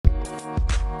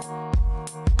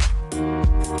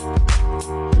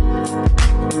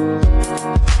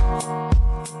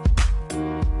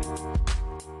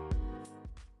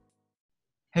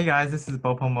Hey guys, this is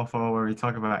Bopomofo where we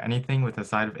talk about anything with a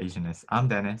side of Asianness. I'm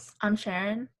Dennis. I'm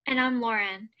Sharon. And I'm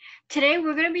Lauren. Today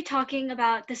we're going to be talking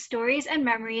about the stories and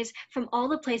memories from all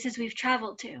the places we've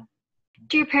traveled to.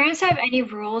 Do your parents have any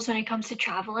rules when it comes to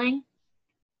traveling?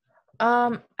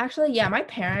 Actually, yeah, my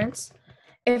parents,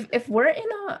 if we're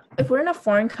in a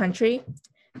foreign country,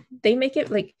 they make it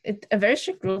like a very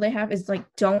strict rule they have is like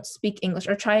don't speak English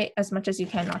or try as much as you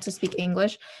can not to speak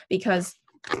English because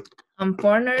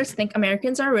foreigners think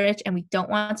Americans are rich and we don't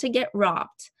want to get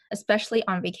robbed, especially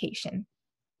on vacation.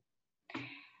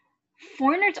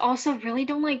 Foreigners also really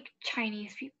don't like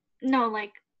Chinese people. No,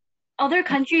 like other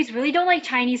countries really don't like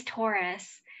Chinese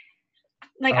tourists.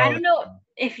 Like I Oh, don't know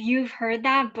if you've heard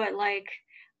that, but like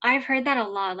I've heard that a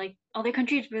lot. Like other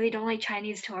countries really don't like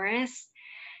Chinese tourists.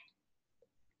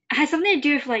 It has something to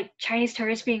do with like Chinese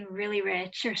tourists being really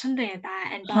rich or something like that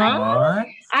and buying. Huh? what?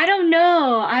 I don't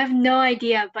know. I have no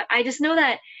idea, but I just know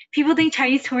that people think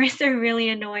Chinese tourists are really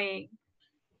annoying.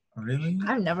 Really?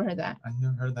 I've never heard that. I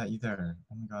never heard that either.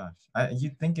 Oh my gosh.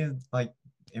 You'd think it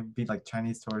would be like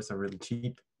Chinese tourists are really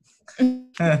cheap.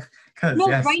 Because No,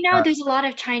 yes, right now there's a lot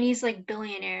of Chinese like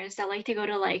billionaires that like to go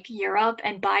to like Europe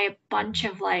and buy a bunch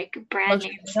of like brand Luxury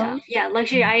name stuff. items? Yeah,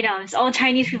 luxury items. All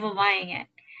Chinese people buying it.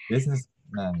 businessmen.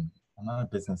 I'm not a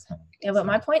businessman. Yeah, but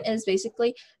my So, point is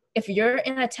basically if you're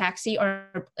in a taxi or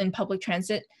in public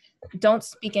transit, don't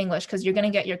speak English because you're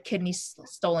gonna get your kidneys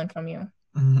stolen from you.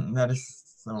 that is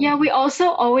so. Yeah, we also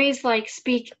always like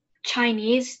speak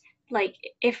Chinese, like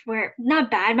if we're not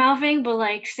bad mouthing, but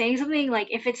like saying something like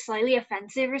if it's slightly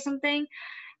offensive or something,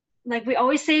 like we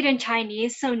always say it in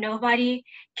Chinese so nobody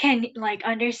can like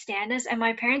understand us. And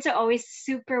my parents are always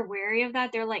super wary of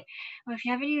that. They're like, oh, if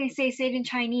you have anything to say it in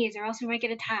Chinese or else we might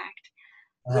get attacked.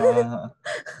 Uh,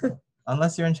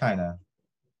 unless you're in China.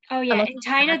 Oh yeah, Unless in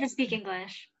China they speak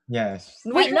English. Yes. I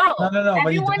wait, feel like no. No,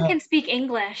 but you everyone don't. can speak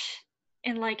English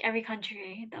in like every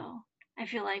country though. I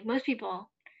feel like most people.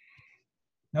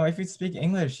 No, if you speak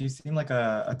English, you seem like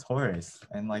a tourist.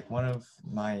 And like one of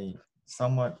my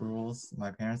somewhat rules,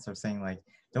 my parents are saying like,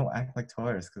 don't act like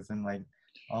tourists, because then like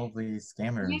all these Yeah,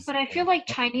 scammers. but I feel like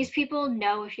Chinese people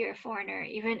know if you're a foreigner,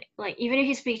 even if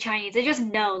you speak Chinese, they just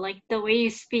know like the way you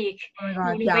speak, Oh my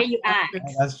God, the way yeah. you That's act. true.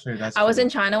 Oh, that's true. That's I was true. in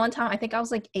China one time. I think I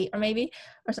was like 8 or maybe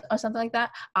or something like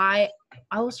that. I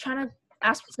was trying to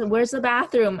ask, where's the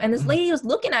bathroom? And this lady was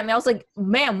looking at me. I was like,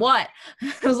 ma'am, what?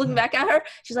 I was looking back at her.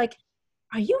 She's like,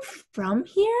 are you from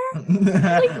here? Like,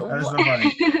 That's what? so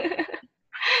funny.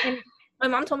 And my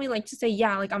mom told me like to say,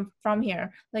 yeah, like I'm from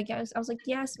here. Like I was like,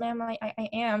 yes, ma'am, I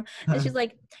am. And she's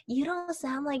like, you don't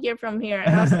sound like you're from here.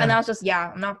 And I was just,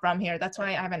 yeah, I'm not from here. That's why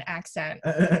I have an accent.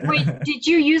 Wait, did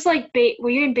you use like were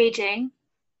you in Beijing?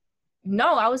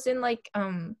 No, I was in like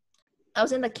I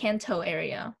was in the Kanto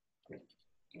area.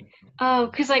 Oh,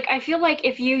 because like I feel like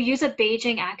if you use a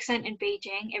Beijing accent in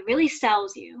Beijing, it really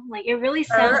sells you. Like it really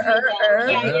sells you though.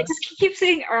 Yeah, you just keep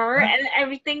saying and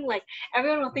everything. Like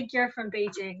everyone will think you're from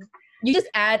Beijing. You just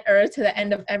add to the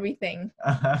end of everything.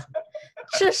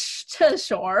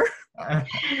 Sure.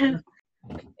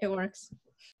 It works.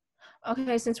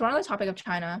 Okay, since we're on the topic of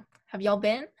China, have y'all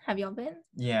been?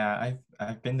 Yeah,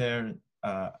 I've been there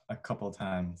a couple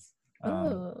times.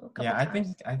 Couple I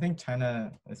times. think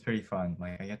China is pretty fun.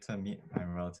 Like I get to meet my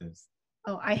relatives.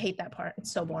 Oh, I hate that part.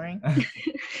 It's so boring.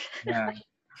 Yeah.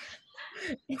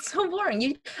 It's so boring.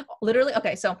 You literally,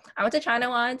 okay, so I went to China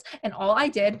once and all I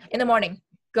did in the morning,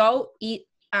 go eat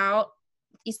out,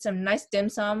 eat some nice dim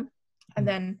sum, and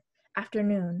then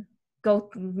afternoon,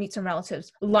 go meet some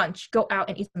relatives. Lunch, go out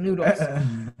and eat some noodles.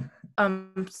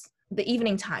 The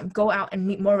evening time, go out and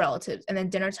meet more relatives, and then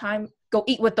dinner time, go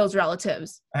eat with those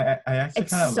relatives. I actually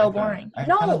It's kind of so like boring. that. I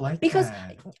No, kinda like because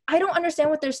that. I don't understand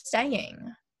what they're saying.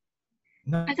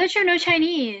 No, I thought you know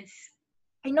Chinese.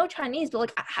 I know Chinese, but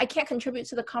like I can't contribute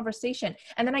to the conversation,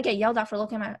 and then I get yelled at for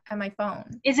looking at my phone.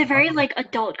 Is it very like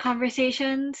adult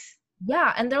conversations?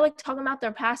 Yeah, and they're like talking about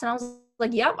their past, and I was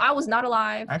like, "Yep, I was not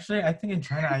alive." actually, I think in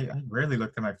China I rarely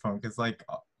looked at my phone because like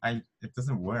it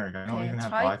doesn't work. I don't Okay, even it's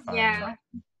have probably Wi-Fi. Yeah.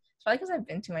 it's probably because I've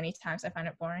been too many times. I find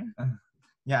it boring.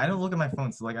 Yeah, I don't look at my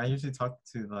phone. So like I usually talk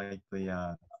to like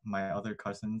the my other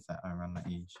cousins that are around my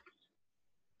age.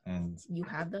 And You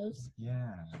have those?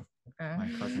 yeah, my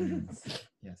cousins.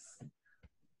 Yes.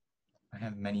 I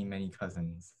have many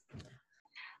cousins.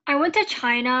 I went to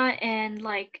China in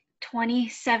like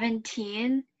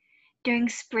 2017 during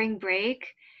spring break,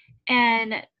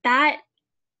 and that,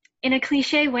 in a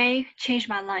cliche way, changed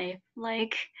my life.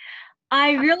 Like,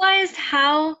 I realized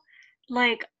how,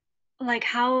 like, like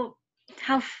how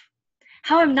f-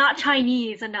 how I'm not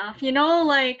Chinese enough. You know,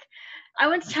 like I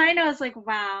went to China. I was like,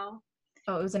 wow.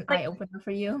 Oh, it was an Like, eye opener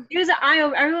for you. it was an eye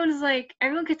opener.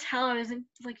 Everyone could tell I wasn't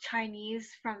like Chinese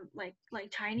from like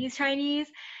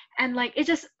Chinese, and like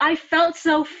I felt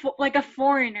so like a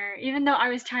foreigner, even though I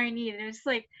was Chinese.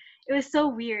 It was so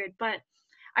weird. But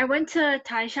I went to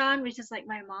Taishan, which is like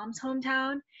my mom's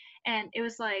hometown, and it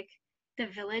was like the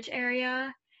village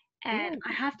area, and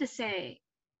I have to say,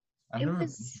 I've it never been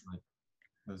was to, like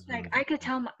those like villages. I could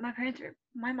tell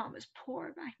my mom was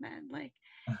poor back then. Like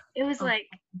it was like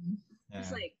it was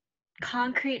Yeah. like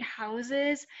concrete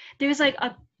houses. There was like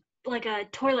a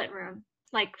toilet room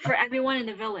like for everyone in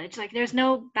the village. Like there's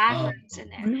no bathrooms in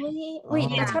there. Really? Wait,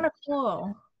 that's Yeah. kind of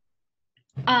cool.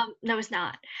 No, it's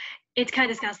not. It's kind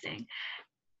of disgusting.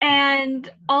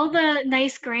 And all the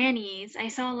nice grannies, I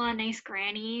saw a lot of nice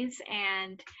grannies,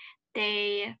 and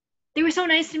they were so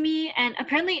nice to me. And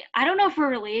apparently, I don't know if we're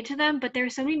related to them, but there were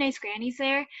so many nice grannies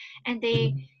there, and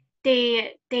they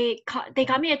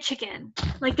got me a chicken.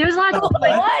 Like there's a lot of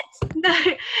What?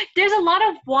 there's a lot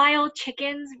of wild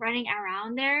chickens running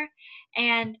around there,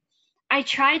 and I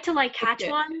tried to like catch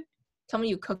it. one. Tell me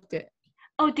you cooked it.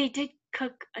 Oh, they did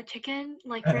cook a chicken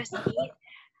like for us to eat,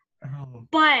 Oh.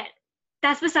 but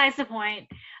that's besides the point.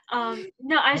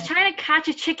 No, I was trying to catch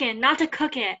a chicken, not to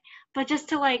cook it, but just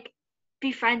to like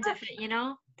be friends with it, you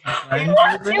know?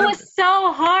 It was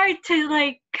so hard to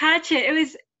like catch it. It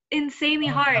was insanely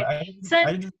hard. I So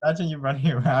just imagine you running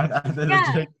around after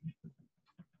Yeah. the chicken.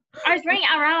 I was running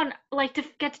around like to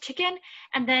get the chicken,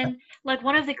 and then like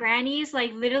one of the grannies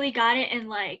like literally got it in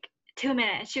like 2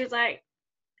 minutes. She was like,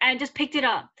 and just picked it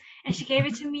up, and she gave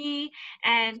it to me,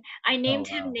 and I named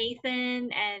him wow.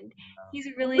 Nathan, and he's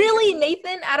a Really,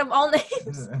 Nathan? Out of all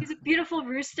names? he's a beautiful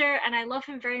rooster, and I love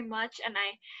him very much. And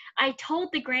I told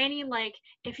the granny, like,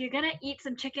 if you're gonna eat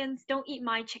some chickens, don't eat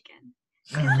my chicken,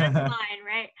 'cause that's mine,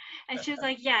 right? And she was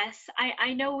like, yes,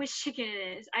 I know which chicken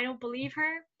it is. I don't believe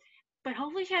her, but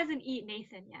hopefully she hasn't eaten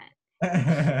Nathan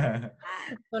yet.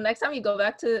 So next time you go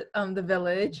back to the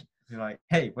village. You're like,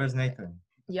 hey, where's Nathan?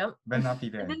 Yep. Better not be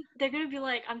there. And then they're gonna be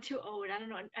like, I'm too old. I don't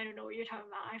know what you're talking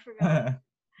about. I forgot.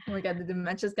 Oh my god, the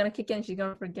dementia's gonna kick in. She's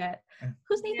gonna forget.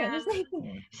 Who's Nathan? Yeah. Who's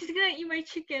Nathan? She's gonna eat my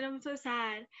chicken. I'm so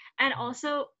sad. And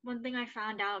also, one thing I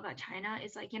found out about China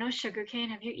is like, sugarcane.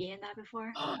 Have you eaten that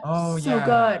before? Oh so yeah,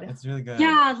 good. it's really good.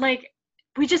 Yeah, like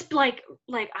we just like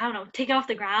I don't know, take it off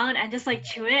the ground and just like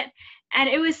chew it, and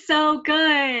it was so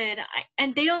good.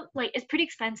 And they don't like it's pretty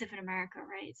expensive in America,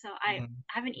 right? So I Mhm.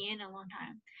 haven't eaten in a long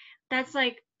time. That's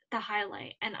like the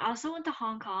highlight. And I also went to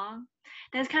Hong Kong.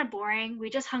 That was kind of boring. We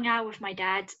just hung out with my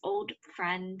dad's old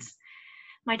friends.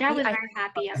 My dad was very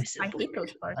happy. I was so I hate bored.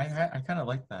 those parts. I kind of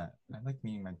like that. I like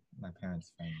meeting my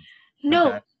parents' friends. My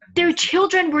No, dad's their friends.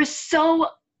 children were so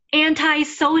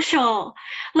antisocial.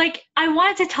 Like I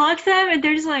wanted to talk to them, and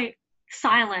they're just like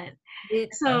silent.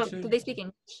 So Actually- do they speak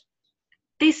English?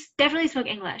 they definitely spoke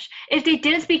English. If they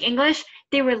didn't speak English,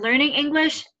 they were learning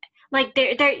English. Like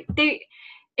if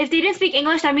they didn't speak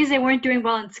English, that means they weren't doing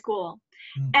well in school.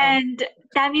 Mhm. And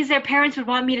that means their parents would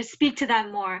want me to speak to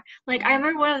them more. Like I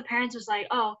remember one of the parents was like,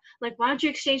 oh, like why don't you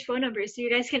exchange phone numbers so you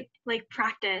guys can like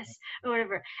practice or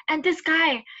whatever. And this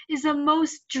guy is the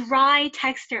most dry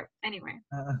texter. Anyway,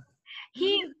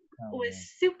 he Oh, was man.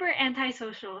 super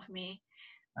antisocial with me.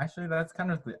 Actually, that's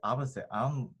kind of the opposite.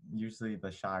 I'm usually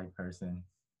the shy person.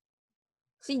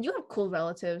 See, you have cool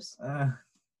relatives.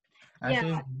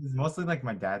 Actually, it's mostly like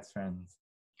my dad's friends.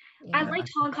 I Yeah.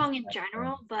 liked Hong Kong in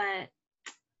general, but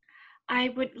I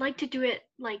would like to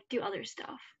do other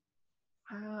stuff.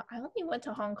 I only went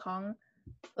to Hong Kong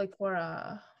like for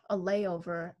a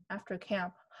layover after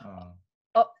camp. Oh.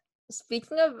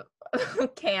 Speaking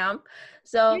of camp,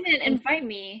 so You didn't invite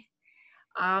me.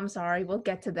 I'm sorry, we'll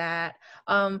get to that.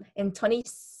 In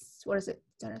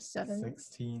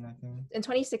 16, I think. in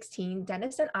 2016,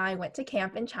 Dennis and I went to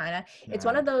camp in China. It's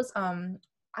one Yeah. of those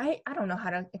I don't know how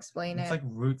to explain It's it. like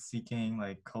root seeking,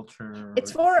 like culture.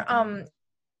 It's root for seeking.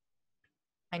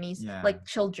 Chinese Yeah. like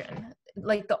children,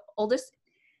 like the oldest.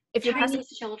 If you're past Chinese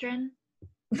children.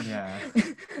 Yeah.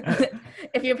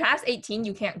 if you're past 18,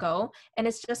 you can't go, and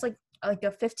it's just like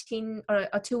a 15 or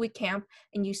a 2-week camp,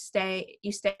 and you stay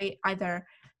either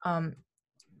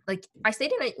like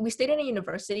we stayed in a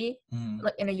university, Mhm.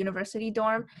 like in a university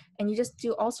dorm, and you just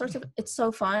do all sorts of. It's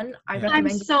so fun. I Yeah. recommend.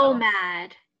 I'm you so go.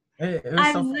 mad. It was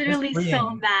I'm so, literally it was so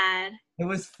freeing. mad. It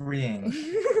was freeing.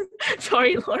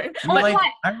 Sorry, Lauren. We, What- like,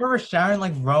 what? I remember Sharon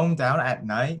like roamed down at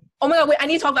night. Oh my god, wait, I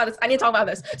need to talk about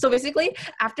this. So basically,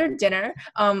 after dinner,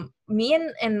 me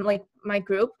and like my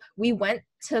group, we went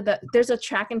there's a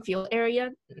track and field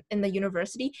area in the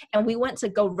university, and we went to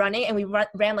go running, and we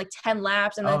ran like 10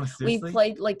 laps, and then we seriously?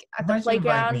 played like at the Why'd you invite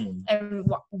playground. me?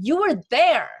 And you were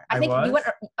there. I think we was?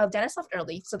 went. Dennis left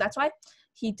early, so that's why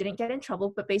he didn't get in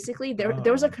trouble. But basically,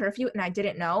 there was a curfew, and I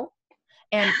didn't know,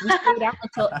 and we stayed out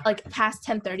until like past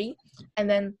 10:30, and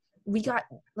then we got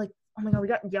like, oh my god, we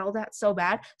got yelled at so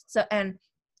bad. So and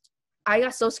I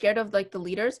got so scared of like the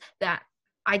leaders that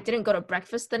I didn't go to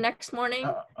breakfast the next morning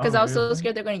because I was so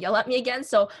scared they're going to yell at me again.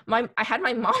 So I had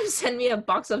my mom send me a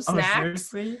box of snacks. Oh,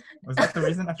 seriously? Was that the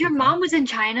reason? Your mom was in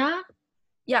China?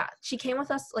 Yeah, she came with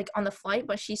us like on the flight,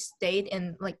 but she stayed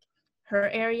in like her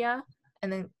area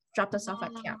and then dropped us off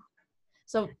at camp.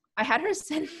 So I had her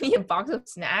send me a box of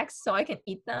snacks so I can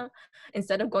eat them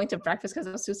instead of going to breakfast because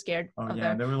I was too scared. Oh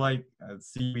yeah, there were like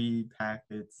seaweed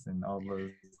packets and all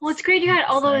those. Well, it's great you had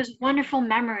all those wonderful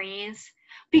memories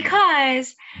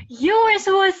because you were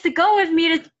supposed to go with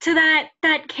me to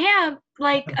that camp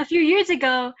like a few years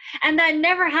ago, and that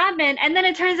never happened. And then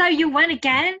it turns out you went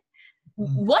again.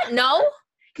 What? No.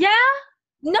 Yeah.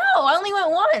 No, I only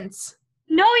went once.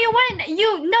 No,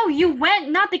 you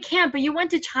went not the camp, but you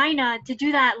went to China to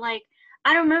do that. Like,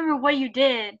 I don't remember what you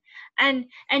did, and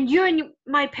you and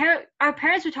our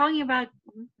parents were talking about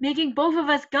making both of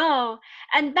us go,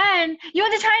 and then you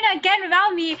went to China again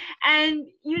without me, and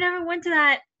you never went to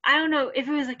that. I don't know if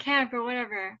it was a camp or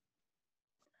whatever.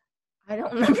 I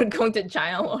don't remember going to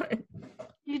China, Lauren.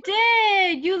 You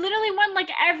did. You literally went like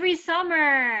every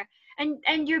summer.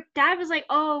 And your dad was like,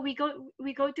 oh, we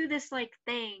go through this like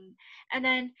thing, and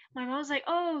then my mom was like,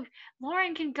 oh,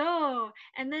 Lauren can go,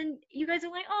 and then you guys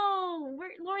are like, oh,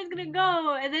 Lauren's gonna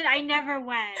go, and then I never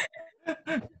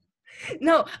went.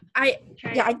 No, I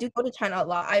do go to China a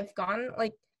lot. I've gone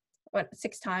like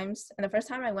 6 times, and the first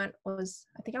time I went was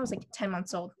I think I was like 10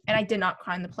 months old, and I did not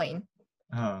cry on the plane.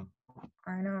 Oh.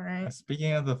 I know, right?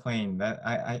 Speaking of the plane, that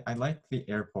I like the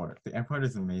airport. The airport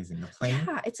is amazing. The plane.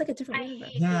 Yeah, it's like a different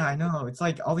universe. Yeah, I know. It's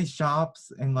like all these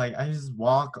shops and like I just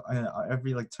walk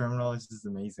every like terminal. It's just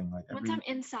amazing. Like once I'm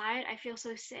inside, I feel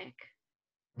so sick.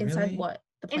 Inside really? What?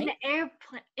 The plane?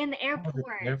 In the airport.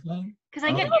 Oh, the airplane? Because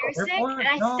I get airsick and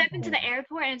I step into the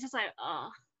airport and it's just like, oh.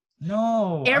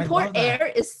 No. Airport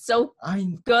air is so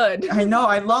good. I know.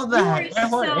 I love that.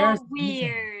 Airport air is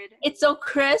weird. It's so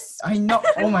crisp. I know.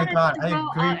 Oh my god, I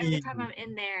agree. Every time I'm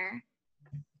in there.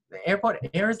 The airport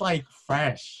air is like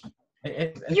fresh.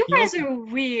 You guys are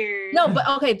weird. No, but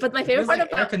my favorite part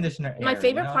like of air conditioner air, my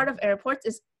favorite part of airports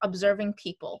is observing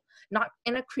people, not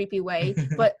in a creepy way,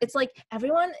 but it's like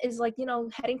everyone is like, you know,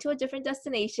 heading to a different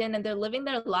destination and they're living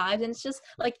their lives, and it's just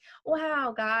like,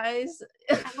 wow, guys.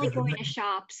 I like going to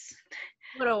shops.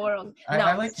 What a world.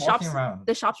 I like walking around.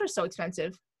 The shops are so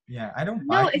expensive. Yeah, I don't.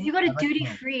 No, if you go to duty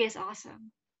free, it's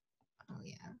awesome. Oh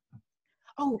yeah.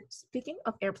 Oh, speaking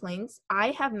of airplanes,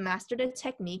 I have mastered a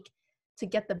technique to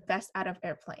get the best out of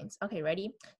airplanes. Okay,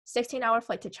 ready? 16-hour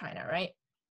flight to China, right?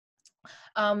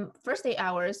 First 8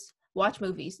 hours, watch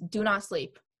movies. Do not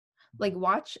sleep. Like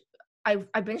watch. I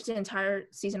binged the entire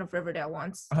season of Riverdale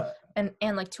once, and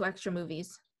like 2 extra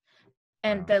movies.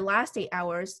 And the last 8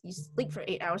 hours, you sleep for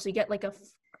 8 hours, so you get like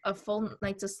a full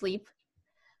night's of sleep.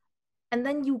 And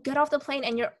then you get off the plane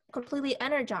and you're completely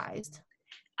energized.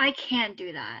 I can't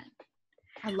do that.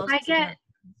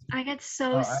 I get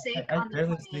so sick I on the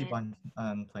barely plane. sleep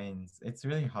on planes. It's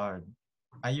really hard.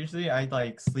 I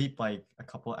like sleep like a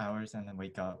couple hours and then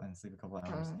wake up and sleep a couple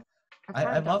hours.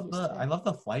 I love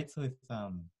the flights with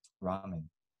ramen.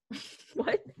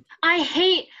 What? I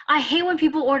hate when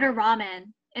people order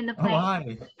ramen in the plane.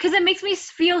 Why? Because it makes me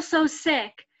feel so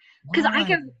sick. Because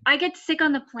I get sick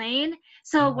on the plane.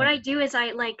 So what I do is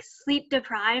I like sleep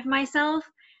deprive myself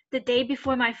the day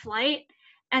before my flight,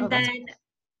 and then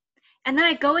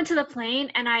I go into the plane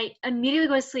and I immediately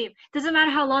go to sleep. Doesn't matter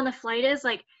how long the flight is.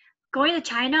 Like going to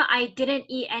China, I didn't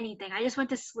eat anything. I just went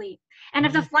to sleep. And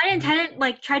if the flight attendant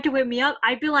like tried to wake me up,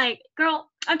 I'd be like, "Girl,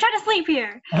 I'm trying to sleep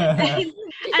here." You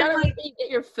gotta like,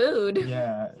 get your food.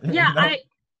 Yeah. Yeah, no.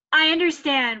 I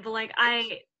understand, but like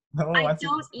I don't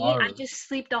eat. I just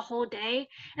sleep the whole day,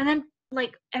 and then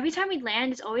like every time we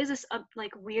land, it's always this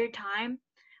like weird time,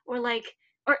 or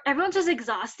everyone's just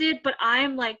exhausted, but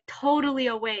I'm like totally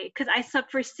awake because I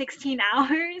slept for 16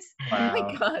 hours. Wow. Oh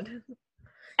my god!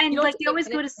 And like they always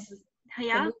go to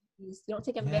You don't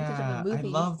take advantage of the movies. I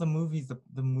love the movies.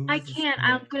 The movies. I can't.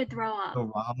 I'm gonna throw up. The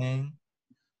ramen,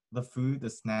 the food, the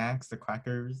snacks, the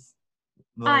crackers.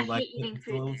 I hate eating food. It's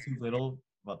a little too little,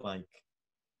 but like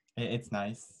it's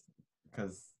nice.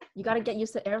 Because you gotta get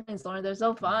used to airplanes, Lauren. They're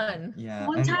so fun. Yeah.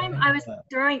 One time I was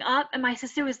throwing up and my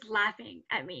sister was laughing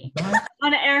at me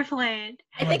on an airplane.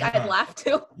 I think I'd laugh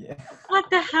too. Yeah. What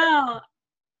the hell?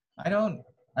 I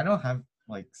don't have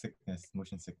like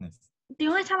motion sickness. The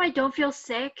only time I don't feel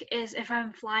sick is if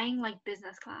I'm flying like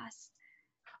business class.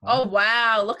 Oh What?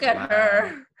 wow, look at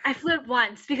her. I flew it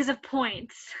once because of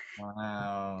points.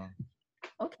 Wow.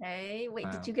 Okay, wait,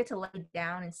 Wow. did you get to lay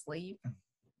down and sleep?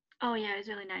 Oh yeah, it was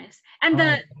really nice. And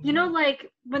Oh, you know, like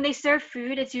when they serve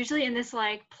food, it's usually in this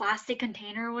like plastic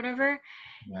container or whatever.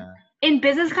 yeah. In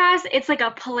business class, it's like a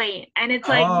plate and it's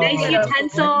like nice Oh, yeah.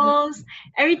 utensils.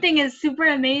 Everything is super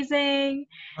amazing.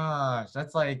 gosh,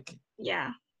 that's like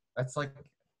Yeah.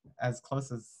 as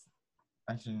close as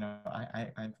actually no.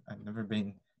 I've never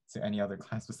been to any other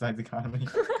class besides economy.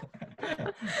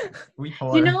 We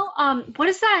poor. You know, what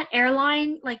is that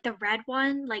airline, like the red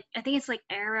one? Like I think it's like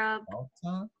Arab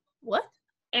Delta? What?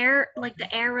 like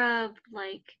the Arab,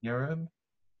 like Europe?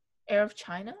 Air of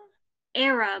China?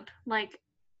 Arab, like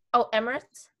Oh,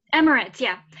 Emirates? Emirates,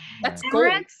 yeah. That's Yeah. gold.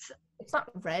 Emirates. It's not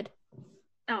red.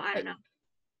 Oh, I don't know.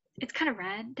 It's kind of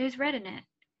red. There's red in it.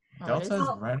 Oh, it Delta is? is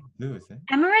red and blue, is it?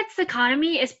 Emirates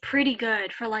economy is pretty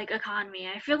good for like economy.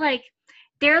 I feel like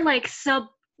they're like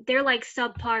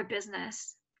subpar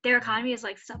business. Their economy is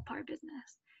like subpar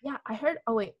business. Yeah, I heard.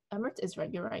 Oh wait, Emirates is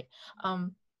red. You're right.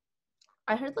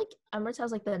 I heard like Emirates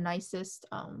has like the nicest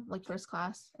like first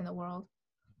class in the world.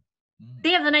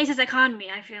 They have the nicest economy,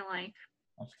 I feel like.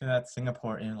 I feel that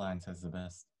Singapore Airlines has the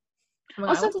best. Oh my God, I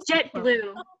Also went to Singapore.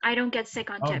 JetBlue. I don't get sick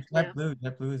on Oh, JetBlue.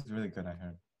 JetBlue is really good. I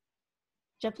heard.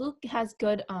 JetBlue has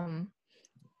good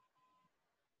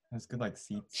It's good like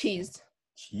seats. cheese.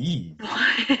 Cheese.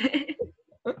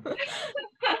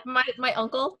 My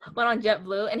uncle went on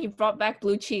JetBlue and he brought back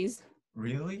blue cheese.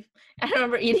 Really? I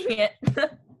remember eating it.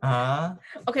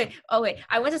 Okay. Oh wait,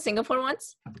 I went to Singapore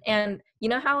once, and you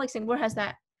know how like Singapore has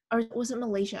that, or was it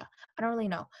Malaysia? I don't really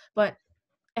know, but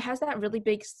it has that really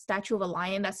big statue of a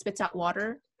lion that spits out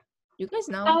water. You guys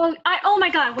know? Oh my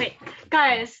god, wait.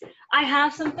 Guys, I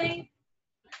have something.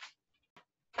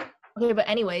 Okay, but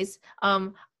anyways,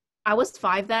 I was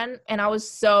 5 then, and I was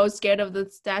so scared of the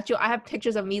statue. I have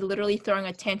pictures of me literally throwing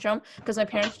a tantrum because my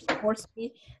parents forced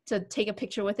me to take a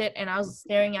picture with it, and I was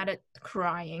staring at it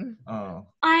crying. Oh.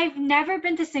 I've never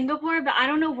been to Singapore, but I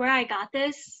don't know where I got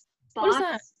this box. What is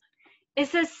that? It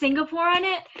says Singapore on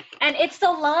it, and it's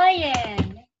the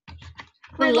lion.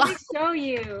 Wait, let me show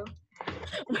you.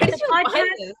 Where did you find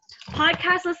podcast- this?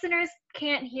 Podcast listeners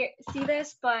can't see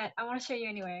this, but I want to show you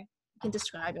anyway. You can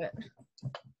describe it.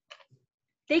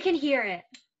 They can hear it.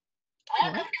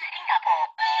 What?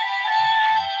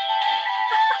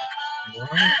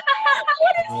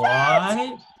 What?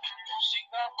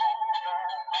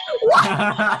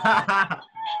 What?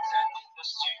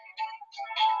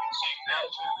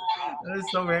 That is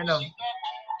so random.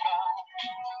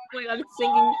 Oh my God, it's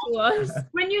singing to us.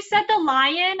 When you said the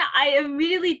lion, I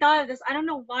immediately thought of this. I don't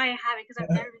know why I have it because I've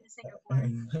never been to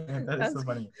Singapore. That is so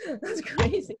funny. That's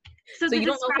crazy. So So to you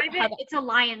don't know describe how it, that- it's a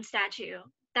lion statue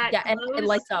that Yeah, and it glows.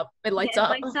 lights up. It lights Yeah,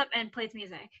 up. It lights up and plays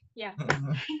music. Yeah.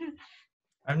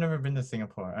 I've never been to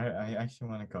Singapore. I actually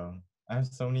want to go. I have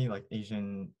so many like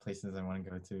Asian places I want to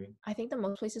go to. I think the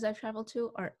most places I've traveled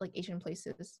to are like Asian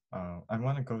places. I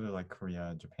want to go to like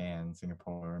Korea, Japan,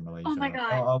 Singapore, Malaysia. Oh my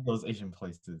God. All those Asian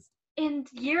places. In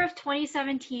the year of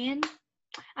 2017,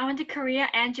 I went to Korea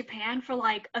and Japan for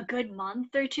like a good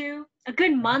month or two. A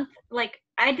good month, like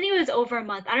I think it was over a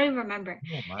month. I don't even remember.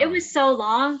 Oh, It wow. was so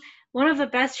long. One of the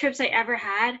best trips I ever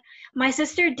had. My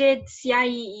sister did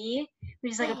CIEE,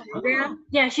 which is like a program.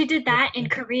 Yeah, she did that in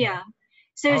Korea.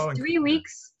 So it Oh, was in 3 Korea.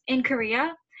 weeks in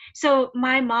Korea. So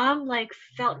my mom like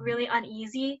felt really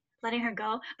uneasy letting her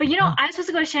go. But you know, I was supposed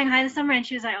to go to Shanghai this summer and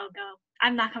she was like, "Oh, go.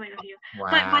 I'm not coming with you."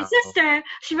 Wow. But my sister,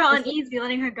 she felt uneasy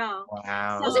letting her go.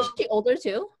 Wow. So- Wasn't she older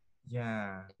too?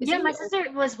 Yeah. Yeah, Isn't my she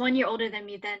sister was 1 year older than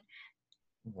me then.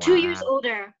 2 years Wow.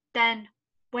 older than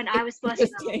when I was supposed to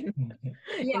go. Interesting.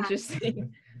 Yeah.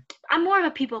 Interesting. I'm more of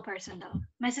a people person though.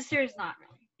 My sister is not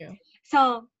really. Yeah.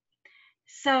 So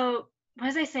what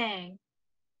was I saying?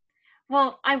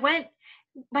 Well,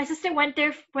 my sister went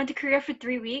to Korea for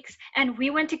 3 weeks and we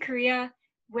went to Korea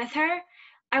with her.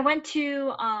 I went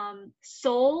to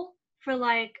Seoul for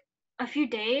like a few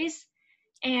days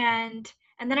and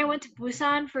then I went to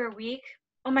Busan for a week.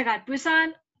 Oh my God,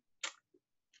 Busan,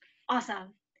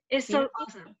 awesome. It's so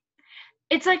awesome.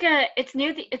 It's like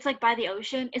it's like by the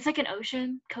ocean. It's like an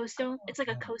ocean coastal. It's like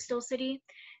a coastal city.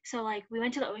 So like we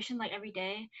went to the ocean like every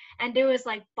day and there was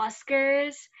like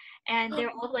buskers and they're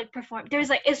all like perform. There's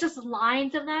like it's just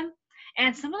lines of them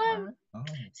and some of them Oh.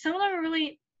 are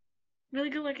really really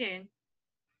good looking.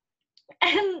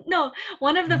 And no,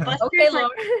 one of the buskers Okay, like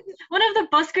Lauren. one of the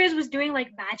buskers was doing like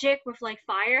magic with like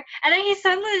fire, and then he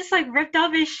suddenly just like ripped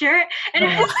off his shirt, and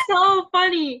it was so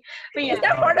funny. But yeah, Is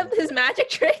that part of his magic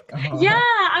trick? yeah,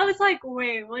 I was like,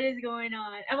 wait, what is going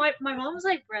on? And my mom was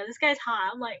like, bro, this guy's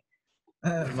hot. I'm like,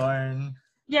 Lauren.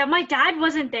 yeah, my dad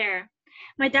wasn't there.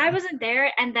 My dad wasn't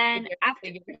there, and then after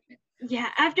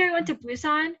we went to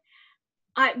Busan,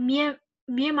 me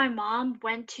and my mom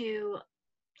went to.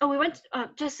 Oh, we went.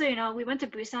 Just so you know, we went to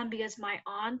Busan because my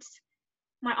aunt's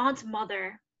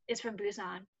mother is from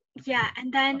Busan. Yeah,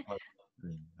 and then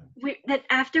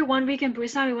after 1 week in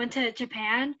Busan, we went to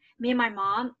Japan. Me and my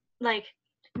mom,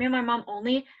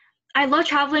 only. I love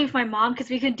traveling with my mom because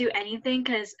we can do anything.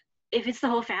 Because if it's the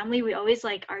whole family, we always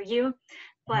like argue.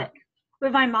 But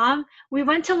with my mom, we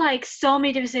went to like so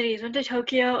many different cities. Went to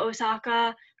Tokyo,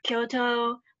 Osaka,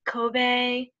 Kyoto,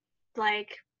 Kobe. Like,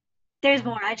 there's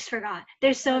more. I just forgot.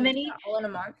 There's so many. All in a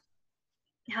month.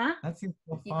 Huh? That seems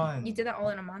so fun. You did that all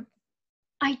in a month?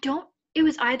 I don't. It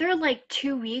was either like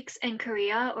 2 weeks in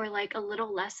Korea or like a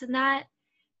little less than that,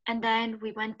 and then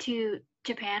we went to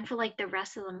Japan for like the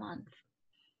rest of the month.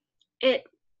 It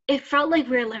felt like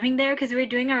we were living there because we were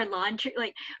doing our laundry.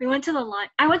 Like we went to the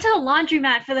I went to the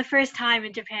laundromat for the first time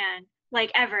in Japan,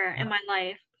 like ever in my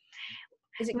life.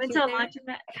 Is it We went cute to a there?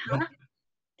 laundromat. Huh?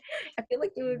 I feel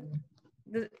like you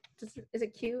would. Is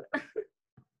it cute?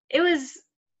 It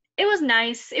was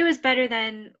nice. It was better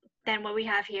than what we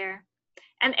have here.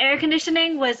 And air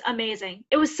conditioning was amazing.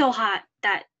 It was so hot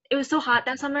that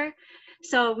summer.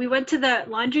 So we went to the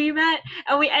laundromat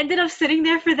and we ended up sitting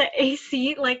there for the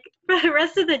AC like for the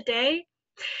rest of the day.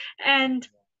 And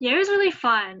yeah, it was really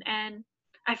fun. And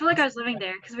I feel like I was living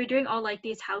there because we're doing all like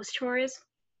these house chores.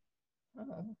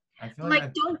 Oh. I feel Like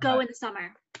I've don't done go that- in the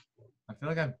summer. I feel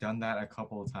like I've done that a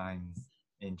couple of times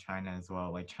in China as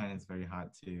well. Like China's very hot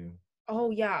too.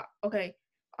 Oh yeah. Okay.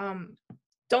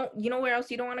 Don't you know where else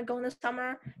you don't want to go in the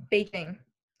summer? Beijing.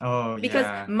 Oh Because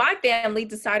yeah. my family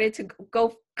decided to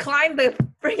go climb the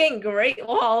freaking Great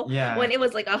Wall Yeah. when it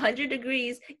was like 100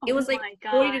 degrees. It Oh was like my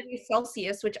 40 God. degrees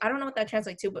Celsius, which I don't know what that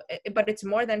translates to, but it's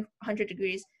more than 100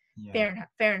 degrees Yeah.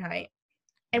 Fahrenheit.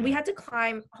 And we Yeah. had to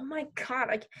climb. Oh my God,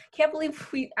 I can't believe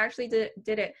we actually did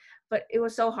it. But it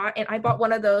was so hot. And I bought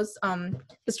one of those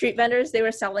the street vendors. They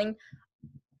were selling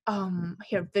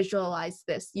here, visualize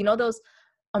this. You know those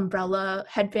umbrella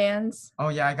headbands? Oh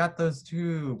yeah, I got those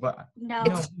too, but No.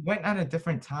 we went at a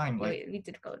different time. Like We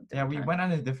did go to yeah, we different went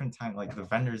at a different time. Like the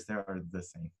vendors there are the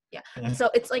same. Yeah. Yeah. So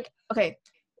it's like, okay,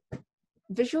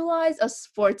 visualize a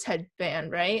sports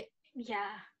headband, right? Yeah.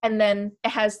 And then it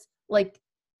has like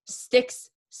sticks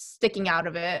sticking out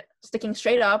of it, sticking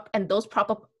straight up, and those prop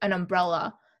up an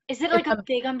umbrella. Is it like a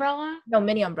big umbrella? No,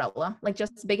 mini umbrella, like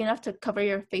just big enough to cover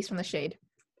your face from the shade.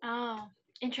 Oh,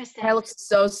 interesting. And I looked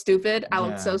so stupid. I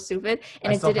looked so Yeah. stupid.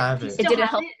 And I it still didn't have You it. it still didn't have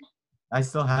help. it? I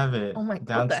still have it Oh my, what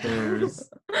the hell? downstairs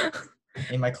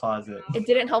in my closet. It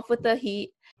didn't help with the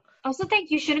heat. I also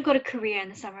think you shouldn't go to Korea in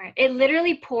the summer. It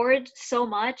literally poured so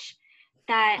much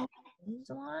that It's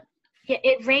a lot. yeah,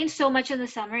 it rains so much in the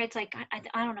summer. It's like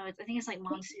I don't know. I think it's like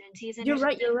monsoon season. You're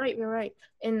right. You're right.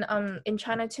 In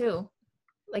China too,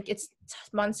 like it's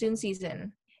monsoon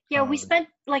season. Yeah, we Oh. spent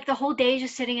like the whole day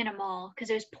just sitting in a mall because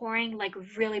it was pouring like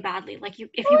really badly. Like if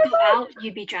you go out,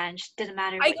 you'd be drenched. Doesn't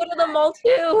matter. I go to the mall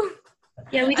too.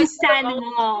 Yeah, we I just go to sat in the the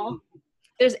mall.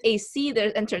 There's AC.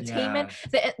 There's entertainment.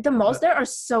 The malls there are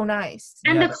so nice.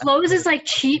 And Yeah, the clothes is like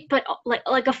cheap, but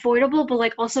like affordable, but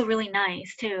like also really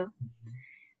nice too.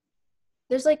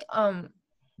 There's like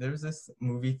There's this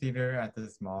movie theater at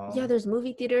this mall. yeah, there's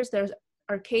movie theaters, there's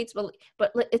arcades,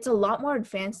 but like, it's a lot more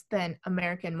advanced than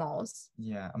American malls.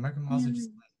 Yeah, American malls are just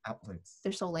like outlets.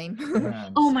 They're so lame. Yeah,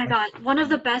 Oh just my like- God, one of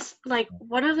the best, like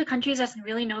one of the countries that's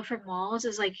really known for malls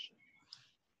is like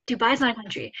Dubai's not a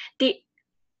country.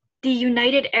 The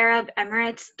United Arab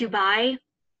Emirates, Dubai,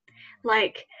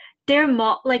 like their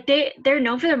mall, like they're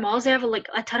known for their malls. They have like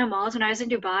a ton of malls. When I was in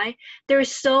Dubai, there were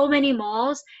so many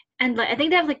malls, and like I think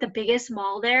they have like the biggest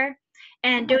mall there,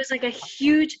 and there was like a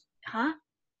huge, huh?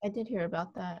 I did hear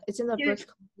about that. It's in the Dude. Burj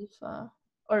Khalifa.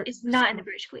 Or It's not in the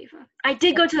Burj Khalifa. I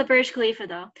did go to the Burj Khalifa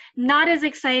though. Not as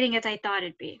exciting as I thought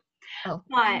it'd be. Oh.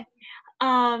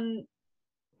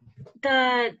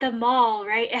 But the mall,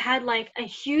 right? It had like a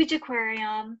huge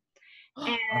aquarium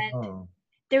and Oh,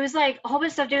 there was like a whole bunch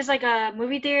of stuff. There was like a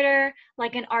movie theater,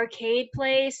 like an arcade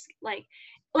place, like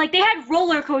they had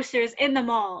roller coasters in the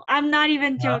mall. I'm not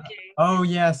even Yeah. joking. oh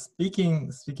yeah.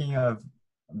 Speaking of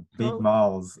big Oh.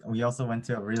 malls, we also went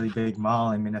to a really big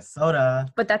mall in Minnesota.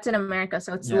 But that's in America,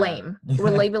 so it's Yeah. lame.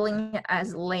 We're labeling it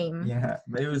as lame. Yeah,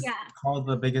 but it was Yeah. called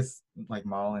the biggest like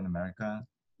mall in America.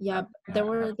 Yeah, Yeah, there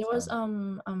was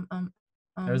Avatar.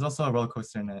 There was also a roller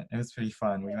coaster in it. It was pretty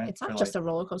fun. We went it's for not like just a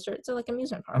roller coaster, it's like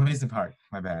amusement park. amusement park.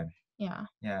 My bad. Yeah.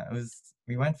 Yeah, it was.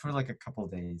 We went for like a couple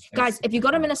days. It was Guys, if you super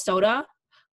go to fun. Minnesota,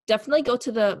 definitely go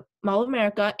to the Mall of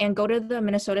America and go to the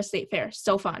Minnesota State Fair.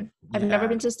 So fun. I've never Yeah.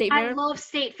 been to the state I fair. love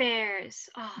state fairs.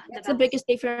 Oh, It's the the best. biggest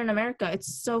state fair in America.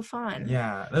 It's so fun.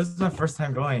 Yeah, this is my first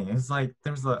time going. It was like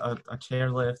there was a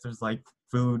chairlift. There's like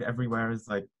food everywhere. It's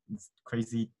like this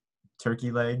crazy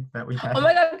turkey leg that we had. Oh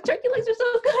my god, turkey legs are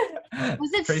so good. Was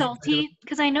It's it crazy. salty?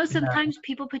 Because I know sometimes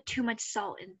people put too much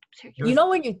salt in turkey. It was- You know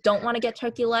where you don't want to get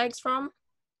turkey legs from?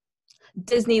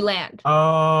 Disneyland.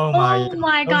 Oh my. Oh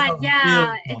my Those god, are yeah,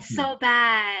 really it's salty. so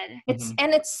bad. It's Mhm.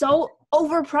 and it's so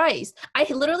overpriced. I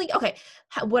literally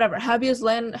whatever. Happiest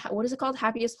land. What is it called?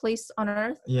 Happiest place on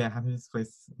earth. Yeah, happiest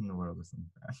place in the world or something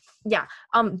like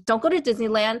that. Don't go to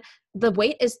Disneyland. The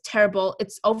wait is terrible.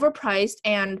 It's overpriced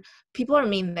and people are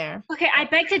mean there. Okay, I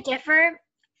beg to differ.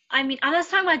 I mean, I'm not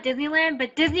talking about Disneyland,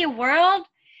 but Disney World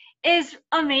is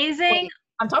amazing. Wait.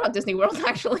 I'm talking about Disney World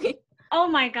actually. Oh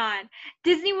my god.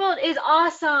 Disney World is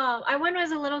awesome. I went when I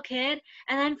was a little kid,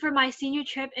 and then for my senior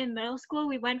trip in middle school,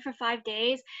 we went for 5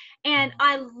 days, and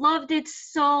I loved it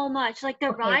so much. Like the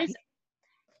Okay.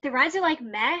 rides are like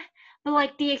meh, but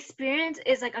like the experience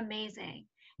is like amazing.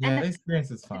 Yeah, And the experience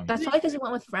is fun. That's probably because you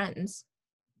went with friends.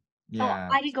 Yeah.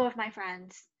 Oh, I did go with my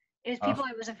friends. It was Oh. people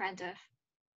I wasn't friends with.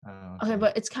 Oh, Okay,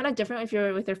 but it's kind of different if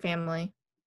you're with your family.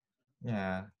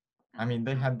 yeah. I mean,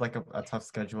 they had like a tough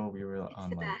schedule. We were It's on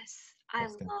the like. best. I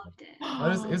that's good. loved it.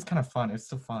 But it was kind of fun. It was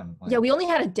still fun. Yeah, like- we only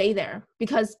had a day there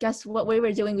because guess what we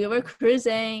were doing? We were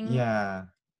cruising. Yeah.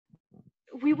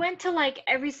 We went to like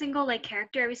every single like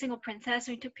character, every single princess,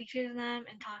 and we took pictures of them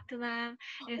and talked to them.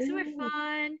 It was super Ooh.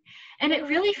 fun, and it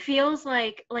really feels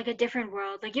like a different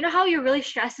world. Like you know how you're really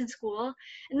stressed in school,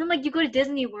 and then like you go to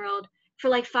Disney World for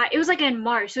like 5. It was like in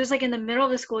March. So it was like in the middle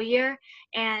of the school year,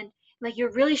 and like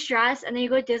you're really stressed, and then you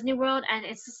go to Disney World, and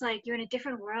it's just like you're in a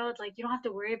different world. Like you don't have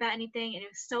to worry about anything, and it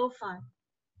was so fun.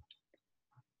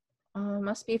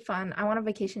 Must be fun. I want a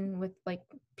vacation with like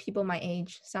people my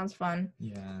age. Sounds fun.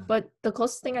 Yeah. But the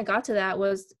closest thing I got to that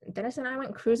was Dennis and I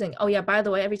went cruising. Oh yeah, by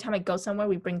the way, every time I go somewhere,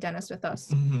 we bring Dennis with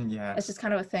us. Yeah. It's just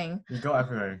kind of a thing. You go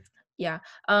everywhere.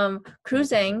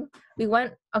 Cruising, we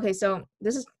went. Okay, so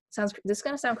this is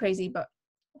gonna sound crazy, but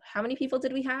how many people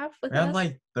did we have with We us? had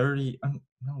like 30.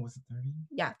 No, was it 30?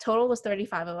 Yeah, total was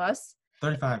 35 of us.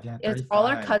 35. Yeah. 35. It's all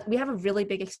our we have a really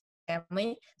big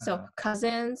family, so Uh-huh.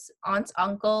 cousins, aunts,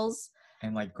 uncles.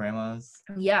 And like grandmas.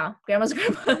 Yeah, grandmas.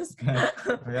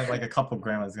 We had like a couple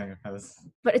grandmas going with us.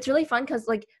 But it's really fun because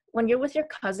like when you're with your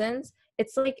cousins,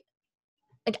 it's like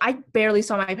I barely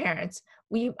saw my parents.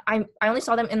 I only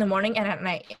saw them in the morning and at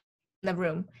night in the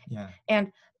room. Yeah.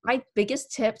 And my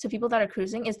biggest tip to people that are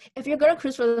cruising is if you're gonna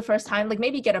cruise for the first time, like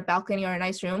maybe get a balcony or a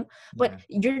nice room, but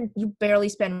you barely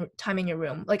spend time in your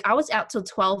room. Like I was out till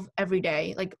 12 every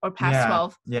day, like or past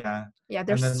 12. Yeah. Yeah,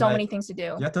 there's then, so like, many things to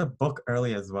do. You have to book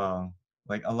early as well.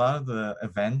 Like a lot of the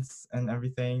events and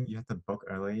everything, you have to book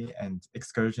early, and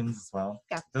excursions as well.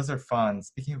 Yeah. Those are fun.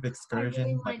 Speaking of I really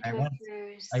excursions, want to do a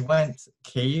cruise. I went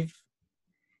cave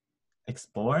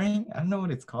exploring. I don't know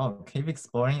what it's called. Cave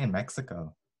exploring in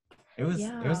Mexico. It was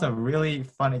Yeah. a really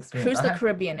fun experience. Cruise I the had-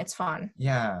 Caribbean, it's fun.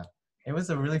 yeah. It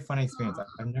was a really fun experience.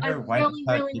 I've never I went. really,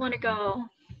 inside really cave want to before. go.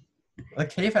 The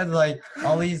cave had like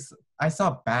all these. I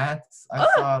saw bats. I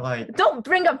saw like. Don't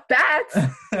bring up bats.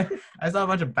 I saw a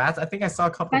bunch of bats. I think I saw a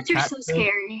couple. Bats are so catfish.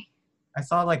 scary. I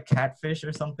saw like catfish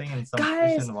or something and some fish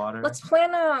Guys, in the water. Let's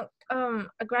plan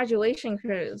a graduation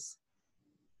cruise.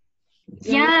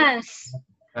 Yes.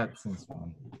 That seems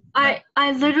fun.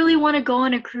 I literally want to go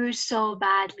on a cruise so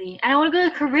badly. And I want to go to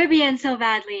the Caribbean so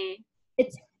badly.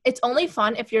 It's only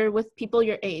fun if you're with people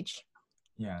your age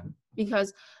Yeah.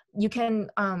 because you can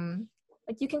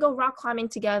you can go rock climbing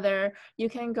together. You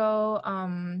can go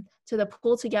to the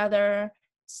pool together.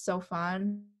 So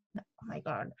fun. Oh my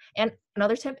god. And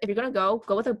another tip, if you're gonna go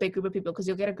with a big group of people because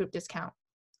you'll get a group discount.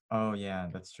 Oh yeah,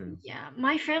 that's true. Yeah,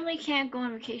 my family can't go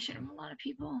on vacation with a lot of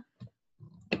people.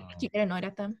 Do you get annoyed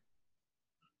at them?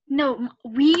 No,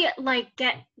 we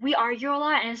we argue a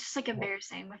lot, and it's just like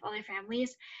embarrassing with other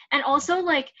families. And also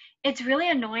like it's really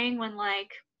annoying when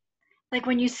like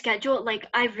when you schedule, like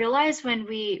I realized when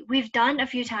we've done a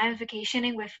few times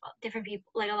vacationing with different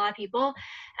people, like a lot of people,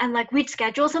 and like we'd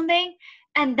schedule something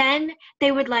and then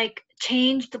they would like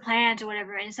change the plans or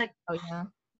whatever, and it's like, Oh yeah,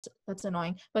 that's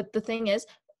annoying. But the thing is,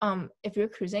 if you're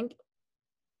cruising,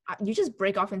 you just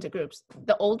break off into groups.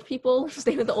 The old people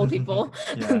stay with the old people.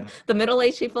 Yeah. The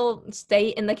middle-aged people stay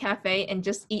in the cafe and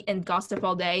just eat and gossip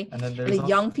all day. And then And there's the also,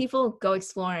 young people go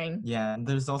exploring. yeah, and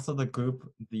there's also the group,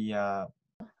 the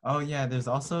Oh yeah, there's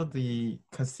also the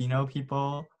casino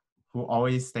people who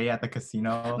always stay at the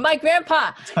casino My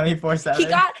grandpa, 24/7.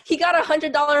 he got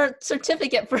 $100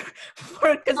 certificate for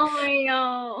Oh my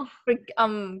god,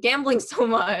 for gambling so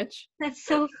much that's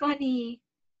so funny.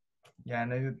 Yeah,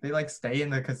 and they like stay in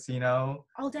the casino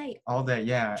all day. all day.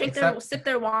 Yeah, Sip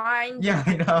their wine. yeah,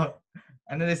 I know.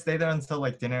 And then they stay there until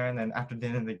like dinner, and then after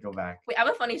dinner they go back. Wait, I have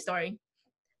a funny story.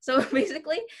 So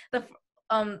basically,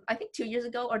 I think 2 years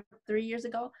ago or 3 years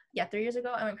ago, 3 years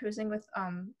ago, I went cruising with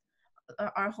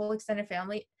our whole extended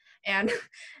family, and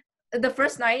the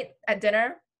first night at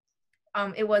dinner,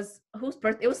 it was whose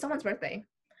birthday? It was someone's birthday,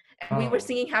 and we were Oh.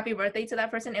 singing happy birthday to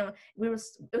that person, and it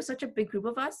was such a big group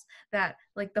of us that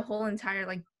like the whole entire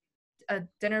like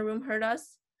dinner room heard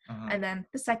us. Uh-huh. And then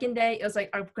the second day, it was like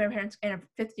our grandparents'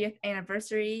 50th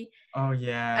anniversary. Oh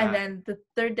yeah. And then the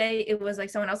third day, it was like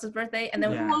someone else's birthday. And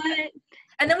then Yeah. What?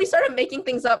 and then we started making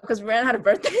things up because we ran out of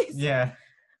birthdays. Yeah.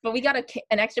 But we got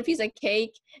an extra piece of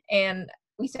cake, and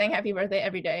we sang happy birthday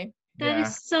every day. That Yeah.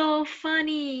 is so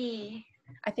funny.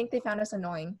 I think they found us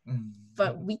annoying, Mm.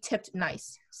 but we tipped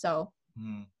nice. So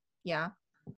Mm. yeah.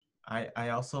 I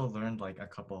also learned like a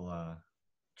couple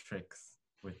tricks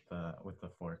with the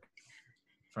fork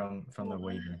from the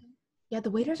waiter. Yeah, the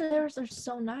waiters are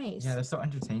so nice. Yeah, they're so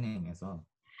entertaining as well.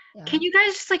 Yeah. Can you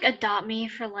guys just like adopt me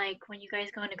for like when you guys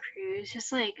go on a cruise?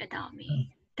 Just like adopt me.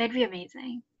 That'd be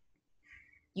amazing.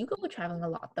 You go traveling a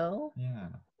lot though. Yeah.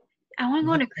 I want to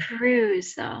go on a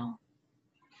cruise though.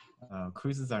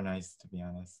 Cruises are nice, to be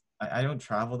honest. I don't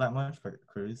travel that much, but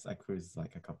I cruise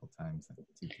like a couple times, like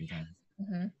 2-3 times.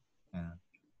 Mm-hmm. Yeah.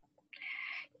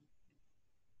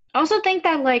 I also think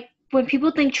that like when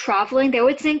people think traveling, they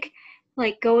would think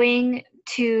like going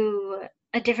to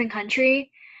a different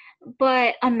country,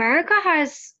 but America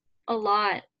has a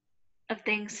lot of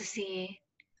things to see.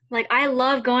 Like I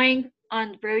love going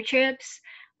on road trips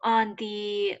on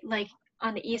the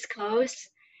East Coast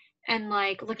and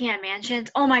like looking at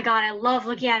mansions. Oh my god, I love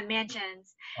looking at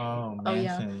mansions. Oh, Oh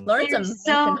yeah. mansions. Lauren's a They're mansion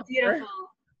so hopper. beautiful.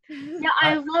 Yeah,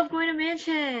 I love going to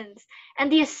mansions.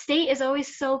 And the estate is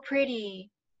always so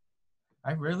pretty.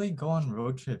 I really go on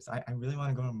road trips. I really want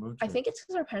to go on road I trips. think it's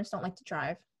because our parents don't like to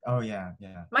drive. Oh yeah,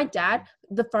 yeah. My dad,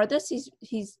 the farthest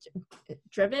he's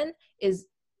driven is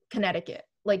Connecticut.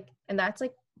 Like, and that's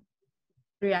like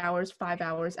 3 hours, 5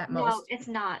 hours at most. No, it's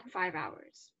not 5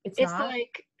 hours. It's It's not.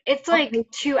 it's like Okay,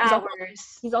 2 he's also-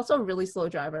 hours. He's also a really slow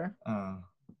driver,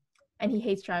 and he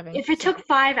hates driving. If it so- took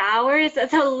 5 hours,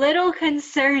 that's a little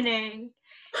concerning.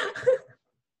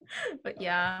 But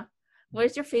yeah,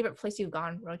 where's your favorite place you've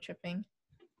gone road tripping?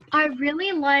 I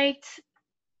really liked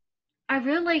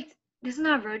this is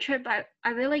not a road trip, but I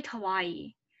really liked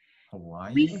Hawaii.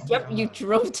 Hawaii. We- Oh, Yep, you wow.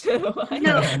 drove to Hawaii.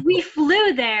 No, we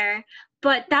flew there,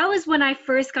 but that was when I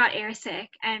first got airsick,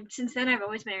 and since then I've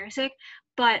always been airsick.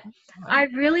 But I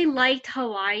really liked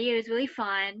Hawaii. It was really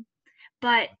fun.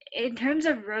 But in terms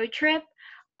of road trip,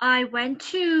 I went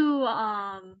to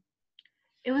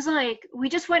it was like we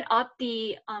just went up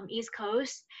the East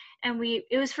Coast, and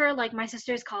it was for like my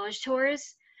sister's college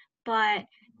tours, but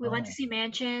we went to Oh. see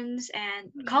mansions,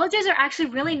 and colleges are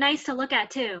actually really nice to look at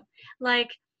too. Like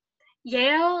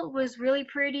Yale was really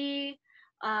pretty,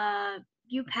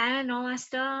 UPenn, all that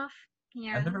stuff.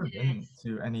 Yeah. I've never been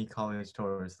to any college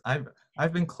tours.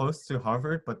 I've been close to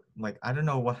Harvard, but like I don't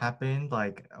know what happened.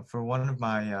 Like for one of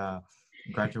my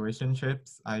graduation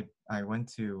trips, I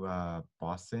went to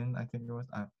Boston. I think it was.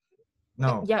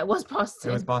 No, Yeah, it was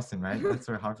Boston. it was Boston, right? That's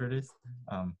where Harvard is.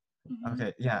 Mhm.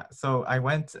 Okay, yeah. So I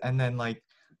went, and then like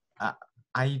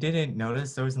I didn't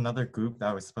notice there was another group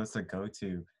that was supposed to go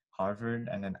to Harvard,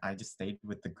 and then I just stayed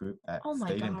with the group that Oh my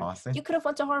stayed in God. Boston. You could have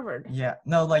went to Harvard. Yeah,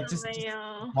 no, like Oh, just I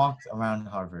know. walked around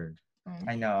Harvard. Mm.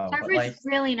 I know, but Harvard's like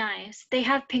really nice. They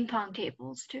have ping pong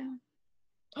tables too.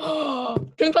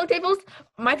 Ping pong tables.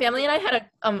 My family and I had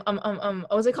a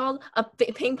what was it called? A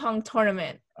ping pong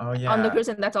tournament oh yeah, on the cruise,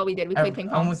 and that's all we did. We played ping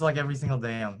pong. almost like every single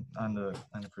day on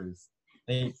the cruise.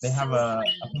 They have So a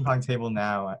funny. ping pong table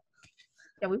now.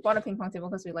 Yeah, we bought a ping pong table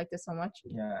because we liked it so much.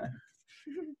 Yeah.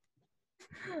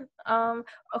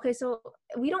 Okay, so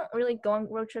we don't really go on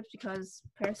road trips because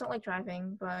parents don't like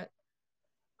driving, but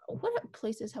what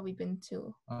places have we been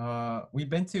to? We've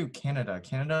been to Canada.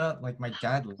 Canada, like my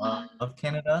dad loved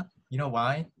Canada. You know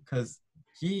why? Because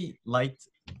he liked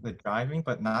the driving,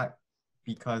 but not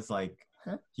because like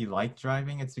Huh? he liked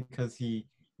driving. It's because he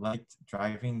liked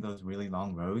driving those really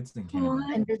long roads in Canada.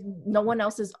 What? And no one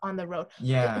else is on the road.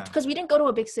 Yeah. Because we didn't go to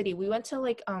a big city. We went to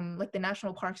like the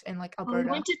national parks in like Oh, we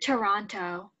Alberta. went to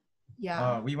Toronto.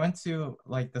 Yeah. We went to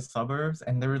like the suburbs,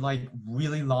 and there were like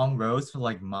really long roads for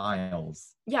like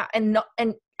miles. Yeah, and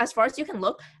as far as you can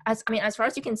look, as far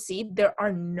as you can see, there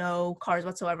are no cars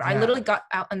whatsoever. I Yeah. literally got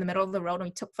out in the middle of the road and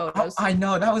we took Oh, photos. I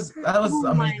know that was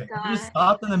Oh my amazing. We just God.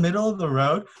 stopped in the middle of the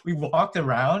road. We walked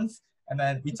around and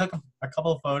then we took a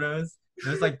couple of photos.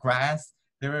 There was like grass.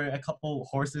 There were a couple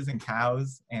horses and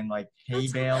cows and like hay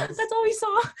bales That's all we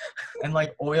saw. and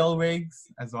like oil rigs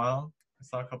as well. I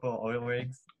saw a couple of oil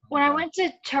rigs. Oh When my I God. went to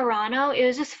Toronto, it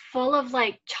was just full of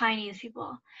like Chinese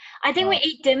people. I think we Oh.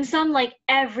 ate dim sum like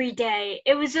every day.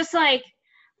 It was just like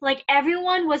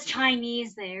everyone was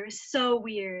Chinese there. It was so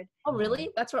weird. Oh, really?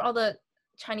 That's where all the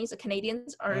Chinese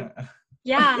Canadians are. Yeah.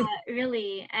 Yeah,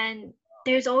 really. And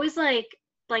there's always like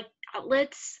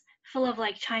outlets full of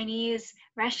like Chinese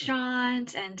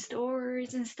restaurants and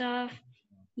stores and stuff.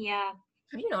 Yeah.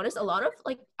 Have you noticed a lot of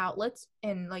like outlets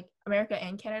in like America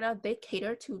and Canada, they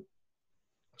cater to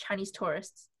Chinese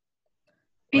tourists?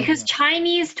 Because Yeah.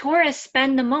 Chinese tourists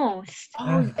spend the most.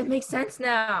 Oh, it makes sense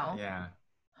now. Yeah.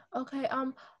 Okay.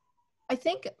 I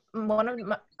think one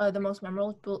of the most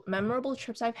memorable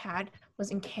trips I've had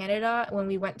was in Canada when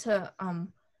we went to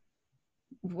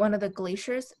one of the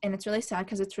glaciers, and it's really sad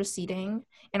because it's receding,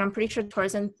 and I'm pretty sure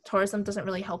tourism doesn't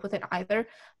really help with it either,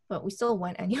 but we still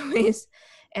went anyways.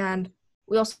 And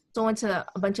we also went to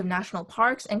a bunch of national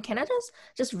parks, and Canada's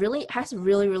just really has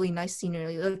really nice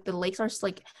scenery. Like the lakes are just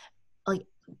like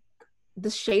the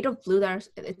shade of blue there,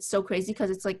 it's so crazy because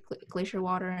it's like glacier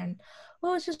water, and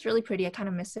it's just really pretty. I kind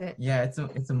of miss it. Yeah,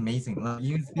 it's amazing. Like,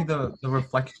 you see the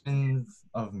reflections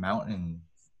of mountains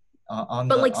on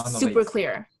But the like on the super lakes.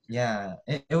 clear. Yeah,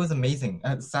 it was amazing.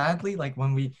 Sadly, like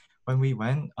when we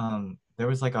went, there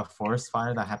was like a forest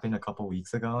fire that happened a couple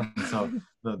weeks ago, and so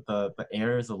the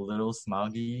air is a little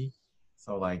smoggy,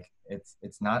 so like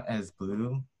it's not as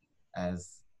blue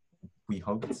as we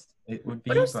hoped it would be,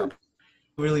 But it was still but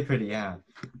really pretty. Yeah,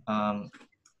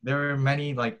 there were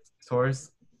many like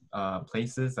tourist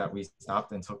places that we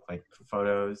stopped and took like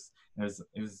photos. It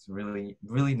was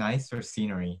really nice for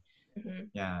scenery. Mhm.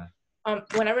 Yeah.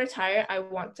 When I retire, I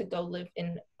want to go live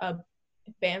in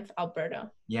Banff,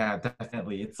 Alberta. Yeah,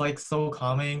 definitely. It's like so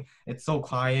calming. It's so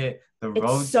quiet. The It's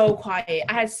roads, so quiet.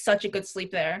 I had such a good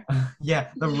sleep there. yeah,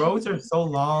 the roads are so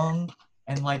long,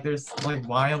 and like there's like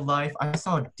wildlife. I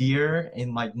saw a deer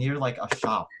in like near like a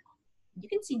shop, You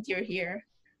can see deer here.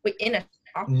 Wait, in a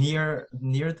shop? near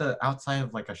the outside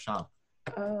of like a shop.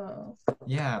 Oh.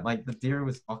 Yeah, like the deer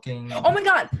was walking. Oh my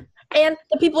god! And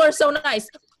the people are so nice.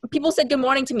 People said good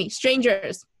morning to me,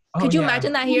 strangers. Oh, Could you yeah.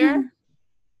 imagine that here?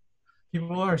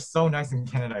 People are so nice in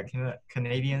Canada.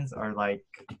 Canadians are like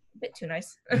A bit too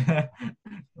nice.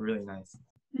 really nice.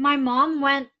 My mom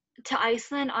went to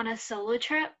Iceland on a solo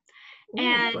trip,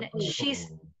 and Ooh.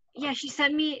 she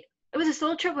sent me, it was a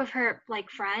solo trip with her like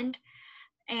friend,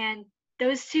 and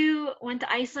those two went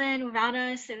to Iceland without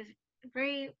us. It was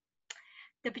very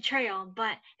the betrayal.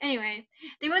 But anyway,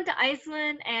 they went to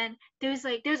Iceland, and there's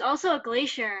also a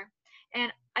glacier,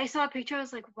 and I saw a picture. I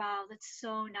was like, wow, that's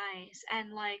so nice.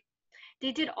 And like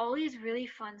they did all these really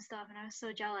fun stuff, and I was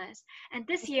so jealous. And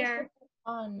this year,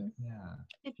 Fun.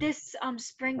 Yeah. this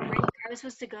spring break, I was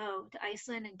supposed to go to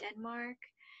Iceland and Denmark,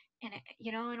 and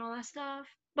and all that stuff.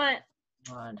 But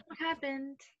God. what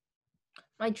happened?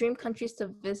 My dream countries to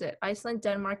visit: Iceland,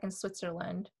 Denmark, and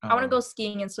Switzerland. I want to Oh. go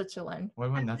skiing in Switzerland. What I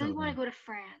about really want Netherlands? to go to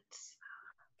France.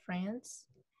 France?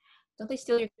 Don't they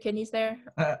steal your kidneys there?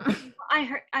 I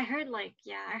heard like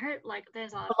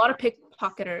there's A lot of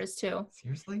pickpocketers too.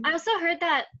 Seriously? I also heard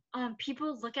that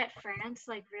people look at France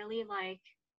like really like,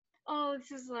 oh,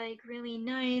 this is like really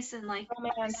nice and like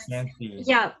Romance. Fancy.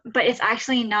 yeah, but it's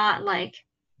actually not like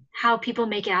how people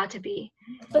make it out to be.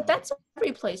 But that's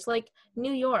every place, like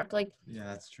New York, like Yeah,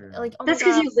 that's true. oh That's my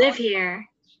because God, you live here.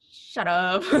 Shut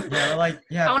up. Yeah, like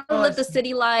yeah. I want to live the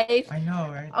city life. I know,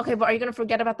 right? Okay, but are you gonna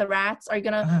forget about the rats? Are you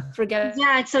gonna forget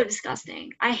Yeah, it's so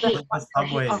disgusting. I hate The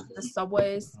subways. the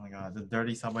subways? Oh my god, the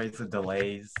dirty subways, the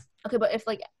delays. Okay, but if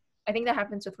like, I think that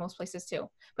happens with most places too.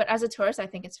 But as a tourist, I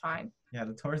think it's fine. Yeah,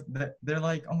 the tourists, they're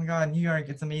like, oh my god, New York,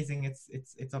 it's amazing.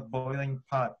 It's a boiling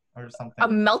pot or something. A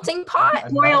melting pot?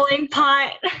 boiling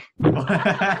pot.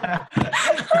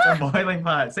 It's a boiling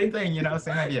pot. Same thing,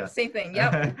 same idea. Same thing.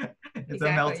 Yep. It's Exactly.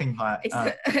 a melting pot.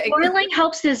 Boiling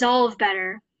helps dissolve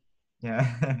better.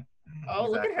 Yeah. Oh,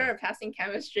 look at Exactly. her passing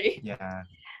chemistry. Yeah.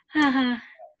 I've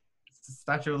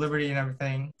Statue of Liberty and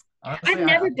everything. Honestly,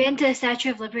 never been to the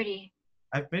Statue of Liberty.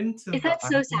 I've been to. Is the that so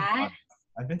island sad? once.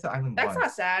 I've been to Island That's once.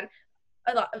 not sad.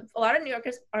 A lot of New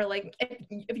Yorkers are like,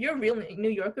 if you're a real New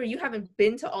Yorker, you haven't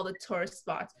been to all the tourist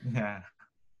spots. Yeah.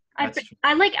 I That's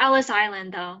true. like Ellis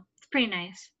Island though. It's pretty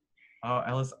nice. Oh,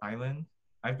 Ellis Island.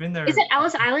 I've been there. Is it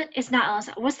Ellis Island? It's not Ellis.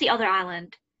 What's the other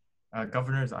island?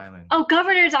 Governor's Island. Oh,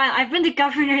 Governor's Island. I've been to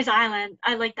Governor's Island.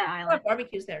 I like that A lot island. of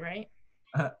barbecues there, right?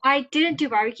 I didn't do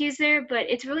barbecues there, but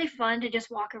it's really fun to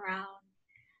just walk around.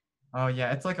 Oh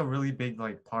yeah, it's like a really big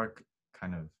like park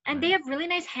kind of. And they right? have really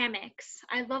nice hammocks.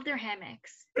 I love their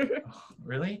hammocks. Oh,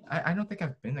 really? I don't think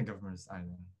I've been to Governor's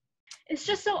Island. It's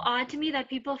just so odd to me that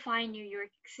people find New York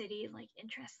City like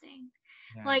interesting.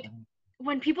 Yeah, Like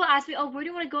when people ask me, "Oh, where do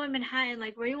you want to go in Manhattan?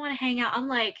 Like where do you want to hang out?" I'm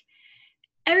like,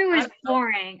 everywhere's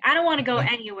boring. I don't want to go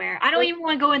anywhere. I don't even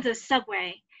want to go into the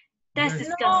subway. That's You're-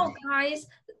 disgusting. No, guys,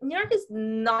 New York is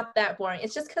not that boring.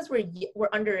 It's just because we're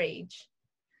underage.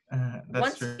 that's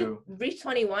Once true. you reach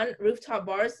 21, rooftop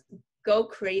bars go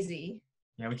crazy.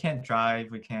 Yeah, we can't drive.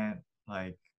 We can't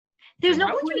like. There's no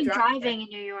Why would point you in drive driving in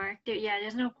New York.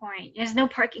 There's no point. There's no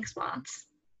parking spots.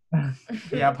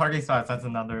 Yeah, parking spots. That's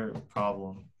another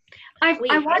problem. I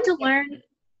Wait, want how to do we- learn.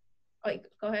 Like,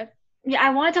 go ahead. Yeah,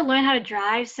 I wanted to learn how to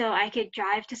drive so I could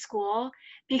drive to school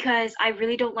because I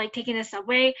really don't like taking the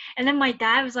subway. And then my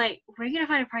dad was like, "Where are you gonna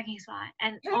find a parking spot?"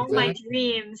 And all my Exactly.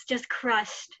 dreams just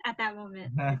crushed at that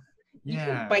moment. You Yeah.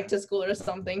 can bike to school or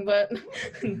something, but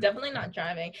definitely not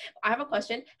driving. I have a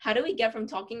question. How do we get from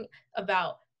talking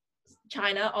about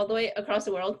China all the way across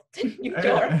the world to New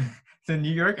York? To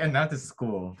New York and not to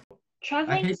school. I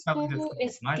Traveling to hate traveling to school school.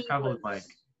 is My the travel is worst.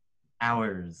 like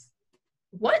hours,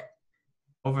 What?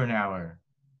 over an hour.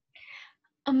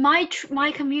 My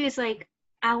commute is like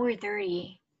hour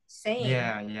 30. Same.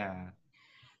 Yeah.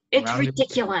 It's Rounded-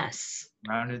 ridiculous.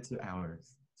 Rounded to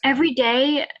hours. Every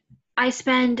day I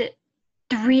spend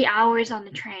 3 hours on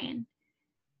the train.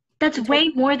 That's way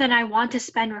more than I want to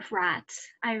spend with rats.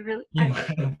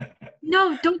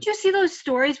 No, don't you see those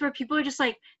stories where people are just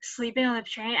like sleeping on the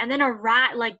train and then a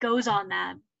rat like goes on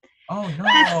them? Oh no.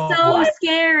 That's so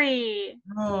scary.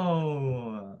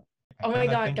 No. Oh my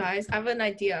kinda god, think- guys, I have an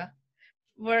idea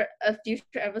for a future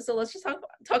episode. Let's just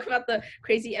talk about the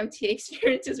crazy MTA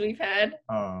experiences we've had.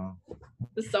 Oh.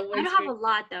 The subway. I don't have a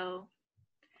lot though.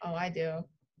 Oh, I do.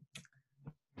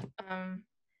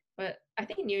 But I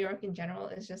think New York in general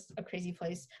is just a crazy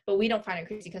place. But we don't find it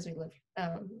crazy because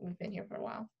we've been here for a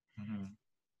while. Mhm.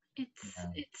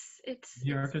 It's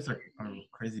New Yorkers are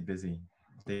crazy busy.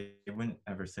 They wouldn't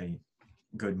ever say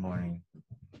good morning.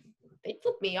 They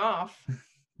flip me off.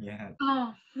 Yeah.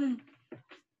 oh.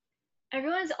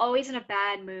 Everyone's always in a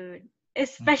bad mood,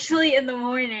 especially in the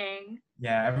morning.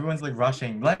 Yeah, everyone's like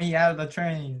rushing. Let me out of the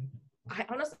train. I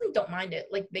honestly don't mind it.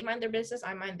 Like they mind their business,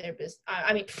 I mind their business.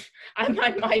 I mean, I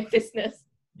mind my business.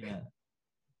 Yeah.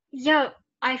 Yeah,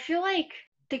 I feel like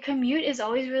the commute is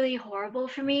always really horrible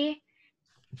for me.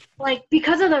 Like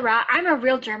because of the rat, I'm a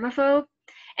real germaphobe,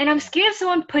 and I'm scared of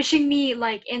someone pushing me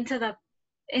like into the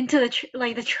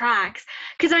the tracks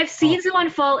because I've seen someone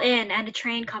fall in and a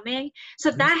train coming,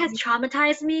 so that has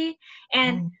traumatized me.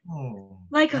 And Oh,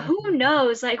 like no. who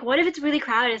knows? Like what if it's really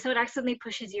crowded and someone accidentally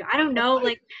pushes you? I don't know.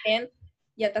 Like And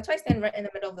yeah, that's why I stand right in the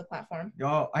middle of the platform.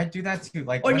 Yo, I do that too.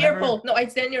 Like Or near a whenever- pole. No, I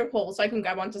stand near a pole so I can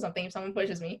grab onto something if someone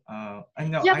pushes me. I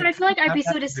know. yeah, but I feel like I'd have be that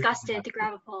so fear disgusted to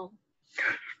grab a pole,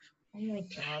 Oh my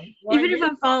god. even if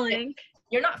I'm falling.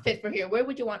 You're not fit for here.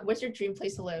 Where's your dream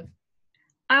place to live?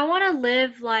 I want to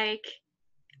live like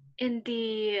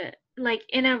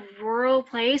in a rural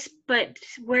place, but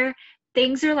where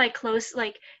things are like close,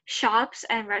 like shops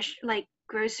and like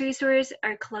grocery stores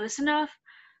are close enough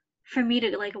for me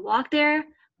to like walk there,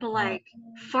 but like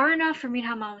far enough for me to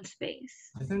have my own space.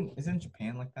 Isn't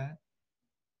Japan like that?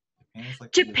 Japan is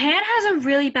like Japan has a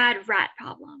really bad rat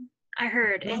problem, I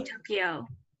heard, in Really? Tokyo.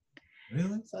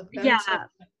 Really? So Yeah.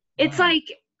 It's Wow.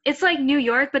 like New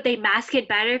York, but they mask it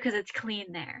better because it's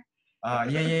clean there.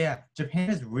 Yeah. Japan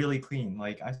is really clean.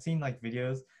 Like I've seen like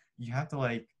videos. You have to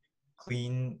like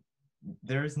clean.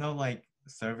 There is no like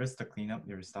service to clean up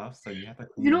your stuff, so you have to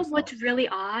clean. You know yourself. what's really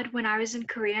odd? When I was in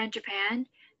Korea and Japan,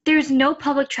 there's no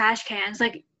public trash cans.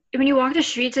 Like when you walk the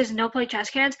streets, there's no public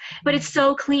trash cans, but it's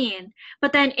so clean.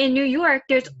 But then in New York,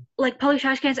 there's like public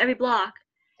trash cans every block.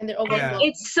 And they're And overflowing.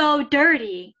 it's so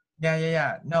dirty.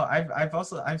 Yeah. No,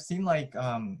 I've seen like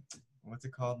what's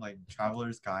it called, like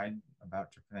Traveler's Guide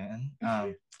about Japan.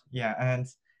 Yeah,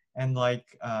 and like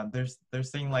they're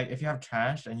saying like if you have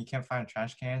trash and you can't find a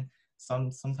trash can,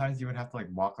 sometimes you would have to like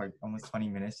walk like almost 20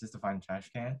 minutes just to find a trash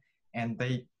can, and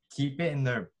they keep it in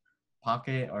their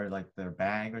pocket or like their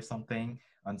bag or something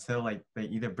until like they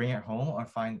either bring it home or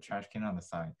find a trash can on the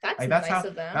side. That's Like nice how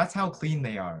of them. that's how clean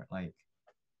they are. Like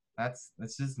that's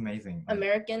just amazing. Like,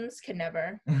 Americans can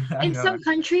never. I In know. some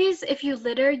countries, if you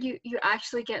litter, you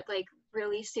actually get like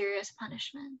really serious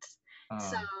punishment.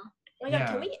 So Oh my God,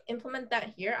 Yeah. can we implement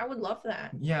that here? I would love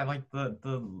that. Yeah, like the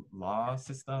law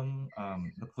system,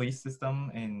 the police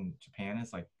system in Japan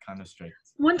is like kind of strict.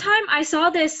 One time I saw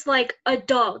this like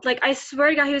adult, like I swear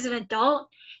to God, he was an adult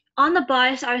on the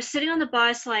bus. I was sitting on the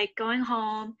bus, like going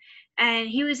home, and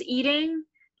he was eating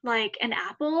like an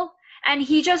apple, and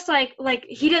he just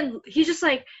he just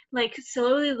like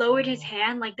slowly lowered his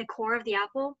hand, like the core of the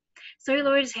apple. So he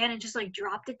lowered his hand and just like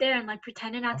dropped it there and like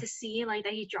pretended not to see like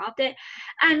that he dropped it,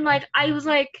 and like I was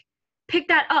like, pick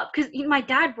that up because my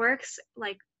dad works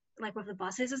like with the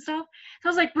buses and stuff. So I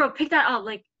was like, bro, pick that up,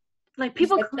 like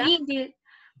people said that? clean the.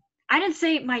 I didn't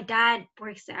say my dad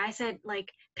works there. I said like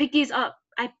pick these up.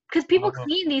 Because people Oh.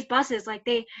 clean these buses, like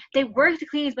they work to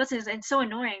clean these buses, and it's so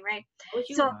annoying, right? How would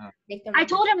you So make them I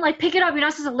told him like pick it up. You're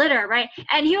not supposed to litter, right?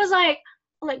 And he was like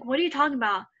what are you talking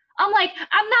about? I'm like,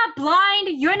 I'm not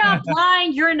blind. You're not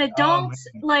blind. You're an adult.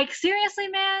 man. Like seriously,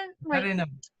 man. That Like ain't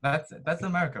that's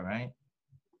America, right?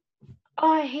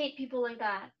 oh, I hate people like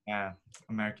that. Yeah,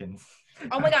 Americans.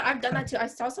 Oh my God, I've done that too. I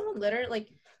saw someone litter, like,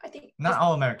 I think Not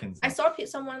all Americans. I saw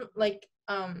someone like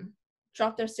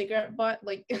drop their cigarette butt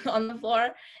like on the floor,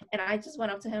 and I just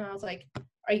went up to him. I was like,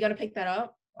 "Are you gonna pick that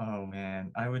up?" Oh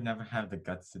man, I would never have the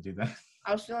guts to do that.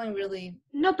 I was feeling really.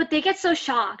 No, but they get so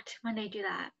shocked when they do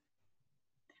that.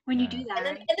 When you do Yeah. that.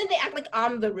 And then they act like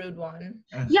I'm the rude one.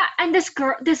 Yeah, and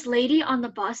this lady on the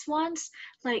bus once,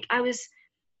 like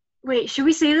wait, should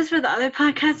we say this for the other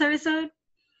podcast episode?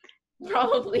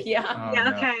 Probably, yeah. Oh, Yeah,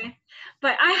 no. okay.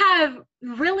 But I have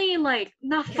really like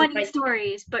not You can funny write-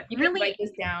 stories, but You can really write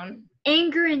this down.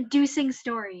 anger-inducing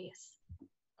stories.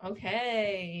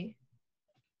 Okay.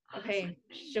 Okay.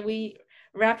 Should we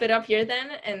wrap it up here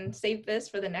then and save this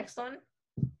for the next one?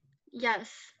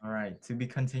 Yes. All right, to be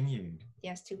continued.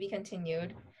 Yes, to be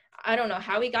continued. I don't know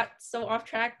how we got so off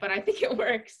track, but I think it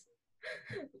works.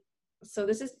 So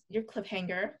this is your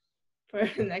cliffhanger for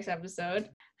the next episode.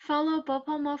 Follow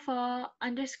 _podcast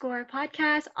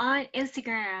on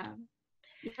Instagram.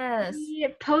 Yes. We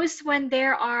post when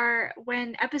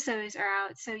episodes are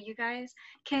out, so you guys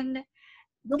can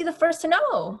You'll be the first to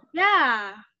know.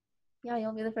 yeah. Yeah,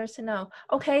 you'll be the first to know.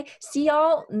 Okay, see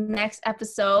y'all next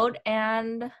episode,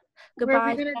 and goodbye.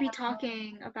 Where we're gonna be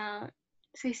talking about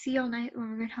see you all night when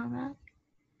we're gonna talk about.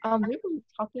 We're gonna be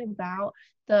talking about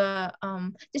the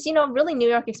just really New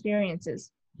York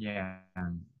experiences. Yeah,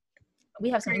 We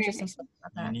have some interesting stuff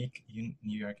about that. unique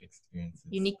New York experiences.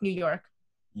 Unique New York.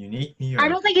 Unique New York. I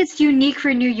don't think it's unique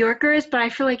for New Yorkers, but I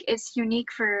feel like it's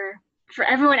unique for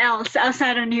everyone else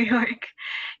outside of New York.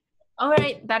 All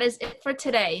right, that is it for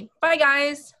today. Bye,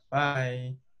 guys.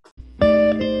 Bye.